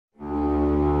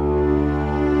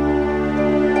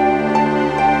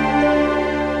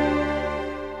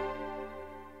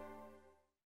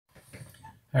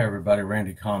Hey everybody,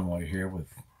 Randy Conway here with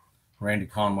Randy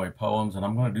Conway Poems, and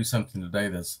I'm going to do something today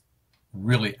that's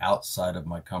really outside of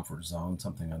my comfort zone,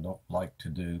 something I don't like to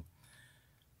do.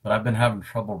 But I've been having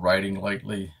trouble writing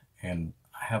lately, and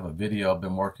I have a video I've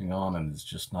been working on, and it's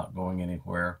just not going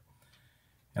anywhere.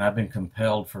 And I've been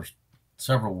compelled for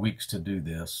several weeks to do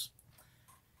this.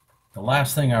 The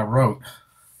last thing I wrote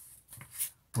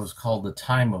was called The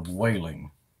Time of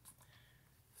Wailing.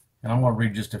 And I'm going to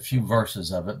read just a few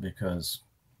verses of it because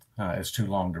it's too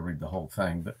long to read the whole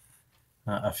thing, but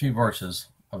a few verses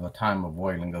of A Time of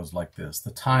Wailing goes like this.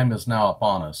 The time is now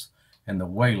upon us, and the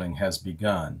wailing has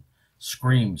begun.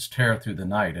 Screams tear through the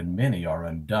night, and many are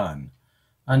undone.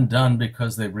 Undone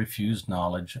because they refused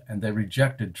knowledge, and they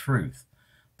rejected truth.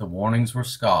 The warnings were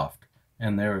scoffed,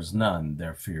 and there is none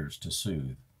their fears to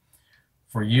soothe.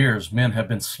 For years men have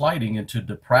been sliding into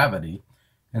depravity,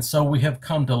 and so we have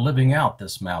come to living out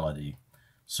this malady,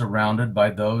 surrounded by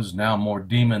those now more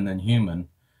demon than human,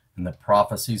 and the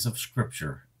prophecies of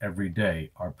Scripture every day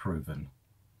are proven.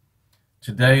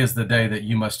 Today is the day that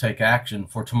you must take action,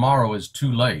 for tomorrow is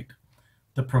too late.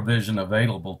 The provision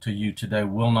available to you today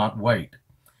will not wait.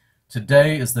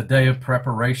 Today is the day of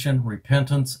preparation,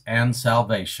 repentance, and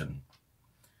salvation.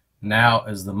 Now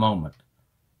is the moment,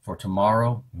 for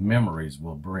tomorrow memories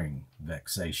will bring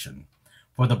vexation.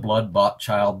 For the blood-bought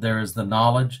child there is the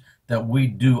knowledge that we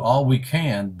do all we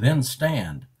can, then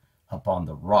stand upon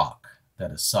the rock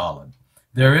that is solid.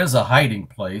 There is a hiding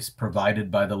place provided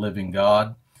by the living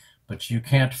God, but you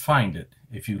can't find it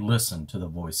if you listen to the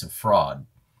voice of fraud.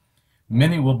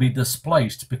 Many will be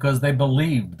displaced because they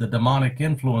believed the demonic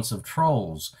influence of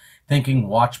trolls, thinking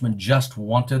watchmen just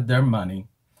wanted their money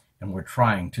and were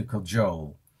trying to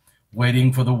cajole,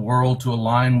 waiting for the world to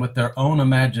align with their own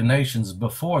imaginations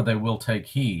before they will take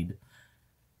heed.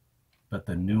 But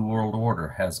the New World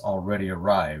Order has already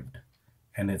arrived,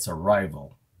 and its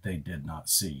arrival they did not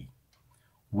see.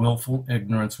 Willful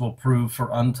ignorance will prove for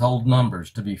untold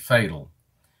numbers to be fatal.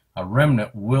 A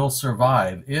remnant will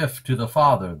survive if to the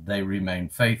Father they remain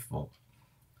faithful.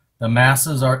 The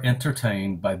masses are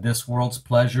entertained by this world's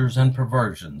pleasures and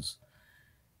perversions,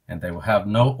 and they will have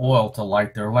no oil to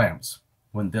light their lamps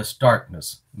when this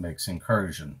darkness makes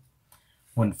incursion.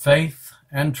 When faith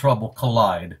and trouble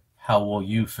collide, how will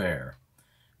you fare?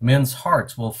 Men's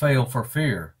hearts will fail for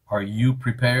fear. Are you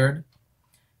prepared?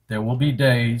 There will be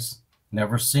days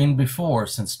never seen before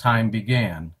since time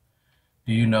began.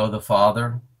 Do you know the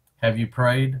Father? Have you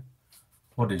prayed?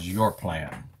 What is your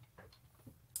plan?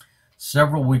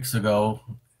 Several weeks ago,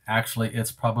 actually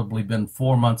it's probably been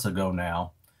 4 months ago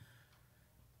now,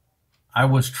 I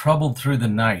was troubled through the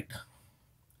night,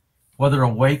 whether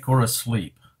awake or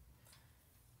asleep,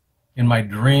 in my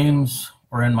dreams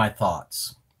or in my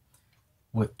thoughts,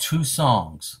 with two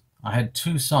songs. I had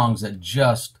two songs that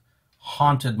just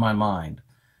haunted my mind.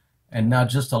 And now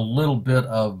just a little bit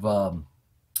of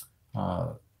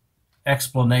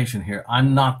explanation here.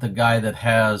 I'm not the guy that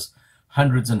has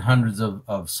hundreds and hundreds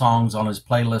of songs on his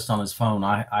playlist on his phone.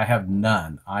 I have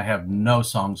none. I have no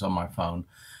songs on my phone.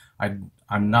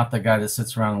 I'm not the guy that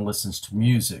sits around and listens to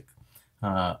music.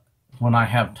 When I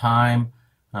have time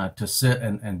to sit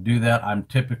and do that, I'm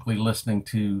typically listening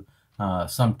to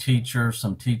some teacher,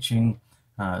 some teaching,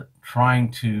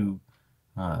 trying to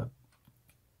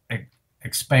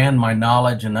expand my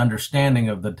knowledge and understanding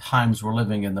of the times we're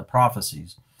living in, the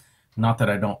prophecies. Not that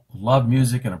I don't love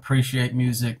music and appreciate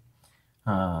music,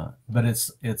 but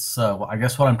it's I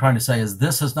guess what I'm trying to say is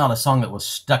this is not a song that was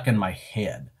stuck in my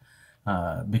head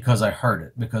because I heard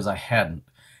it, because I hadn't.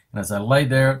 And as I lay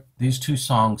there, these two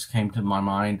songs came to my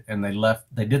mind, and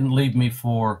they didn't leave me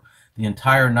for the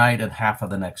entire night and half of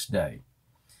the next day.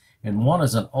 And one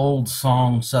is an old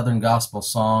song, Southern gospel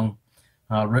song,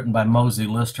 written by Mosey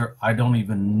Lister. I don't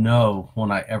even know when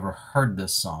I ever heard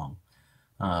this song.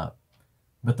 But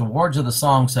the words of the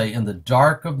song say, "In the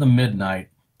dark of the midnight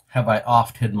have I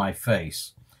oft hid my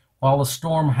face, while the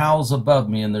storm howls above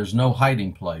me and there's no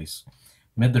hiding place.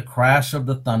 Mid the crash of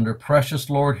the thunder, precious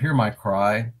Lord, hear my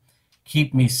cry.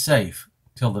 Keep me safe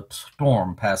till the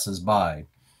storm passes by.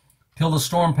 Till the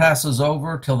storm passes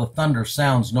over, till the thunder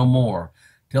sounds no more,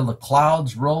 till the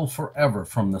clouds roll forever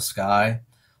from the sky.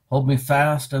 Hold me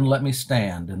fast and let me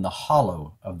stand in the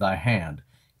hollow of thy hand.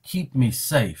 Keep me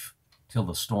safe till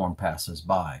the storm passes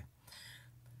by."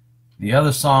 The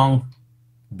other song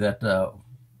that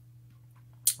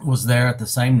was there at the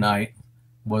same night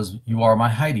was "You Are My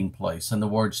Hiding Place," and the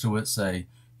words to it say,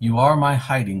 "You are my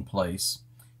hiding place.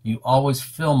 You always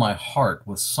fill my heart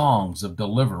with songs of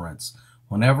deliverance.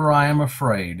 Whenever I am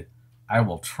afraid, I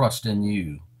will trust in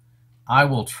you. I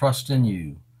will trust in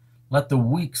you. Let the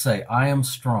weak say, I am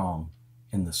strong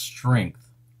in the strength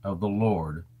of the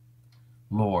Lord.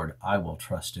 Lord, I will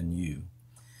trust in you.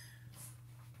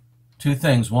 Two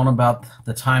things, one about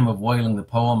the time of wailing, the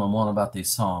poem, and one about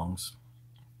these songs.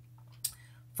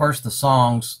 First, the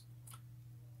songs,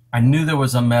 I knew there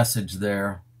was a message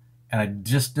there, and I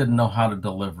just didn't know how to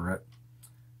deliver it.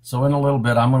 So in a little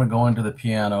bit, I'm going to go into the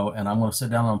piano, and I'm going to sit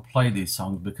down and play these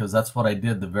songs, because that's what I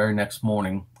did the very next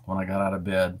morning when I got out of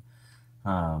bed.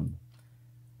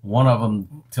 One of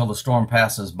them, Till the Storm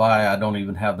Passes By, I don't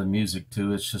even have the music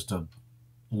to. It's just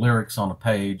lyrics on a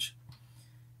page.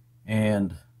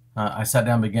 And I sat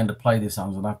down and began to play these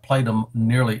songs, and I've played them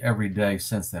nearly every day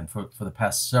since then. For the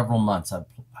past several months,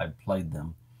 I've played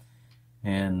them.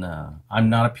 And I'm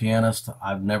not a pianist.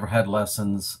 I've never had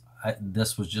lessons.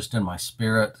 This was just in my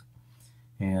spirit.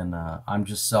 And I'm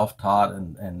just self-taught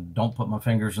and don't put my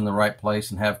fingers in the right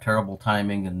place and have terrible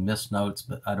timing and miss notes,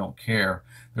 but I don't care.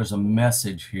 There's a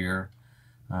message here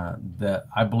that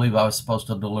I believe I was supposed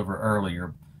to deliver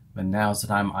earlier, but now's the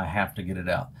time I have to get it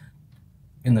out.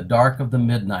 In the dark of the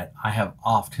midnight, I have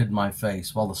oft hid my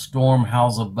face, while the storm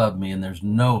howls above me and there's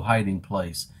no hiding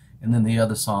place. And then the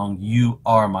other song, You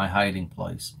Are My Hiding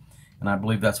Place. And I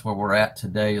believe that's where we're at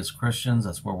today as Christians.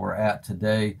 That's where we're at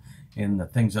today in the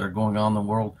things that are going on in the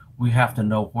world. We have to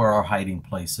know where our hiding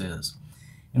place is.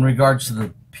 In regards to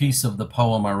the piece of the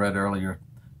poem I read earlier,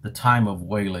 The Time of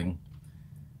Wailing,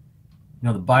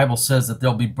 the Bible says that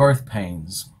there'll be birth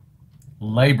pains,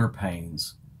 labor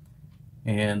pains.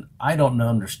 And I don't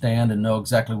understand and know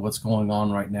exactly what's going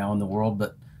on right now in the world,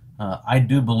 but I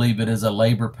do believe it is a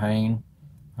labor pain.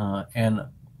 And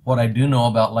what I do know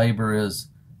about labor is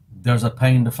there's a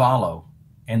pain to follow,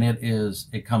 and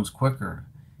it comes quicker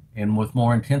and with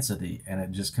more intensity, and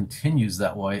it just continues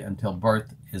that way until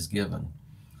birth is given.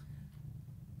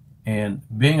 And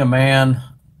being a man,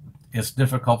 it's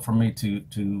difficult for me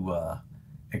to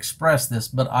express this,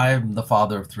 but I am the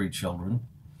father of 3 children.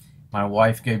 My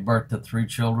wife gave birth to 3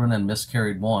 children and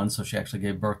miscarried 1, so she actually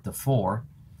gave birth to 4.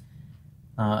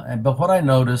 But what I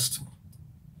noticed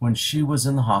when she was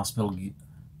in the hospital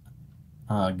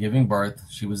giving birth,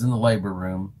 she was in the labor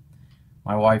room.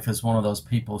 My wife is one of those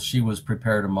people. She was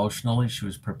prepared emotionally, she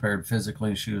was prepared physically,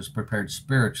 and she was prepared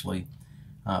spiritually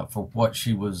for what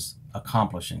she was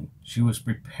accomplishing. She was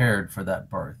prepared for that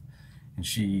birth, and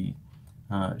she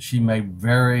made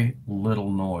very little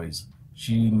noise.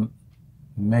 She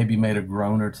maybe made a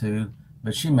groan or two,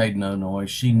 but she made no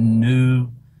noise. She knew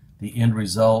the end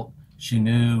result. She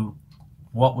knew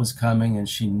what was coming, and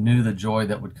she knew the joy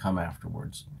that would come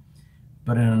afterwards.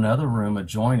 But in another room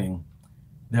adjoining,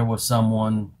 there was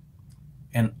someone,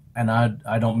 and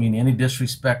I don't mean any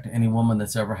disrespect to any woman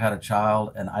that's ever had a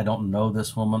child, and I don't know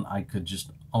this woman. I could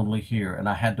just only hear, and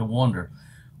I had to wonder,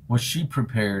 was she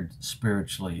prepared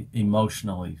spiritually,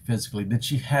 emotionally, physically? Did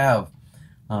she have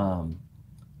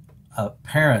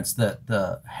parents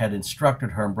that had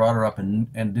instructed her and brought her up,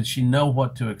 and did she know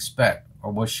what to expect,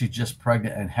 or was she just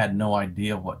pregnant and had no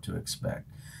idea what to expect?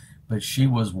 But she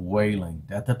was wailing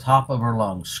at the top of her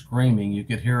lungs, screaming. You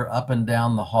could hear her up and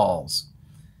down the halls.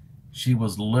 She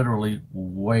was literally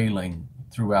wailing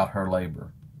throughout her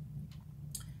labor.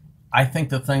 I think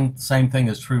the same thing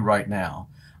is true right now.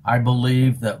 I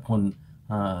believe that when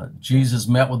Jesus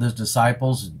met with his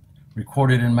disciples,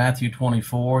 recorded in Matthew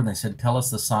 24, and they said, tell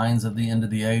us the signs of the end of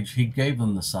the age. He gave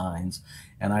them the signs.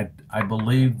 And I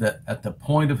believe that at the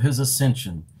point of his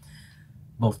ascension,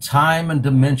 both time and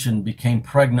dimension became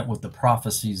pregnant with the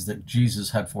prophecies that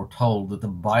Jesus had foretold, that the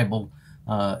Bible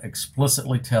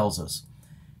explicitly tells us.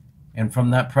 And from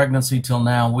that pregnancy till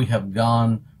now, we have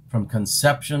gone from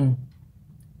conception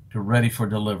to ready for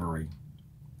delivery.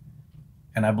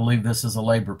 And I believe this is a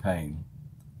labor pain.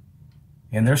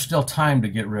 And there's still time to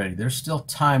get ready. There's still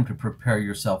time to prepare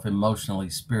yourself emotionally,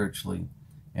 spiritually,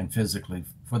 and physically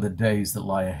for the days that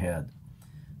lie ahead.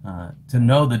 To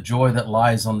know the joy that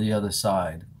lies on the other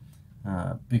side.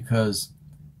 Because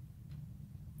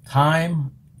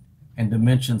time and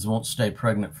dimensions won't stay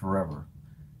pregnant forever.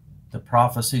 The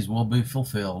prophecies will be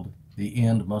fulfilled. The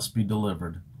end must be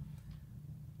delivered.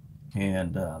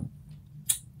 And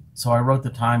so I wrote the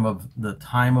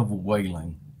time of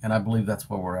wailing, and I believe that's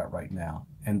where we're at right now.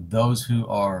 And those who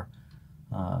are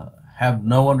have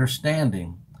no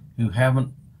understanding, who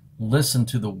haven't listened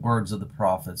to the words of the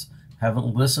prophets,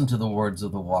 haven't listened to the words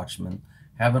of the watchmen,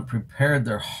 haven't prepared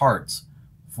their hearts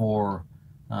for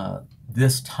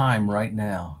this time right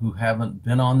now, who haven't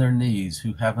been on their knees,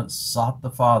 who haven't sought the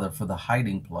Father for the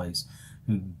hiding place,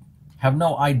 who have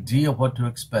no idea what to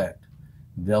expect,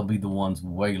 they'll be the ones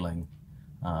wailing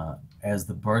as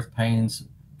the birth pains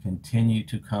continue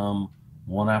to come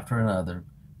one after another,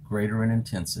 greater in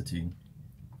intensity.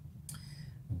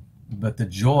 But the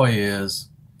joy is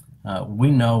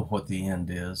we know what the end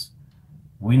is.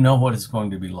 We know what it's going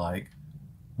to be like.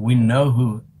 We know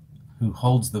who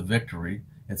holds the victory.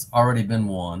 It's already been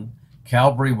won.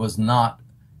 Calvary was not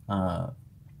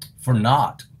for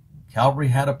naught. Calvary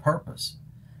had a purpose,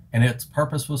 and its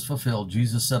purpose was fulfilled.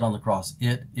 Jesus said on the cross,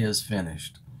 "It is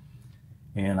finished."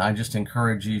 And I just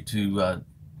encourage you to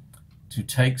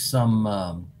take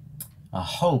some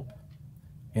hope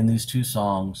in these two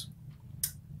songs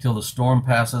till the storm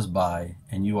passes by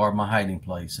and you are my hiding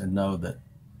place, and know that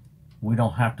we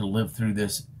don't have to live through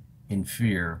this in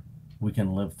fear. We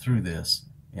can live through this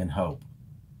in hope.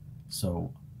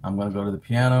 So I'm going to go to the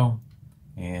piano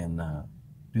and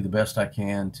do the best I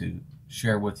can to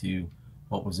share with you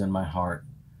what was in my heart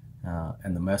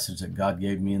and the message that God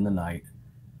gave me in the night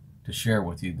to share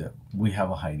with you, that we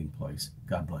have a hiding place.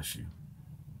 God bless you.